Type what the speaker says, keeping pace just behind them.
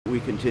we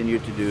continue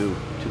to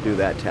do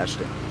that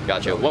testing.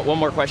 Gotcha. One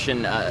more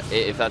question,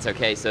 if that's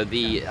okay. So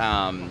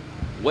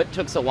what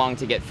took so long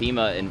to get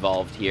FEMA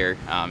involved here?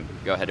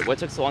 Go ahead. What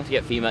took so long to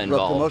get FEMA involved?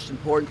 Look, the most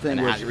important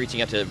thing was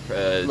reaching out to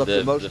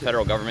the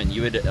federal government.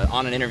 You had,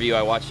 on an interview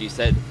I watched, you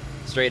said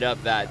straight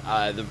up that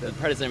the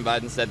President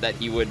Biden said that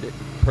he would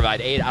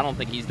provide aid. I don't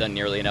think he's done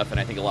nearly enough, and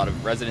I think a lot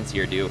of residents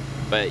here do.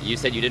 But you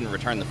said you didn't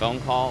return the phone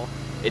call.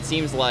 It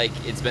seems like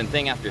it's been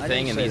thing after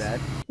thing. I didn't say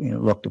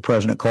that. Look, the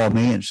president called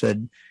me and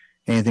said,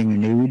 anything you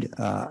need.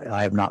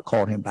 I have not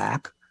called him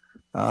back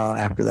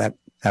after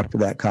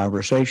that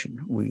conversation.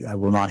 I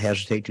will not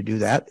hesitate to do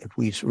that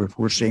if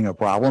we're seeing a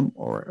problem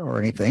or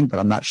anything, but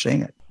I'm not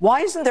seeing it.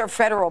 Why isn't there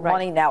federal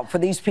money now for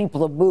these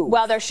people to move?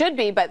 Well, there should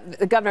be,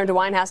 but Governor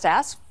DeWine has to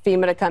ask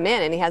FEMA to come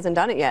in, and he hasn't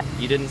done it yet.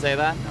 You didn't say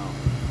that? No,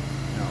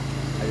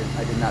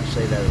 I did not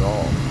say that at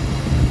all.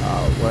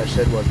 What I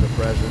said was the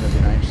President of the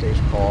United States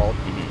called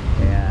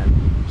and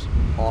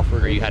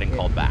offered... Or you hadn't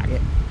called back?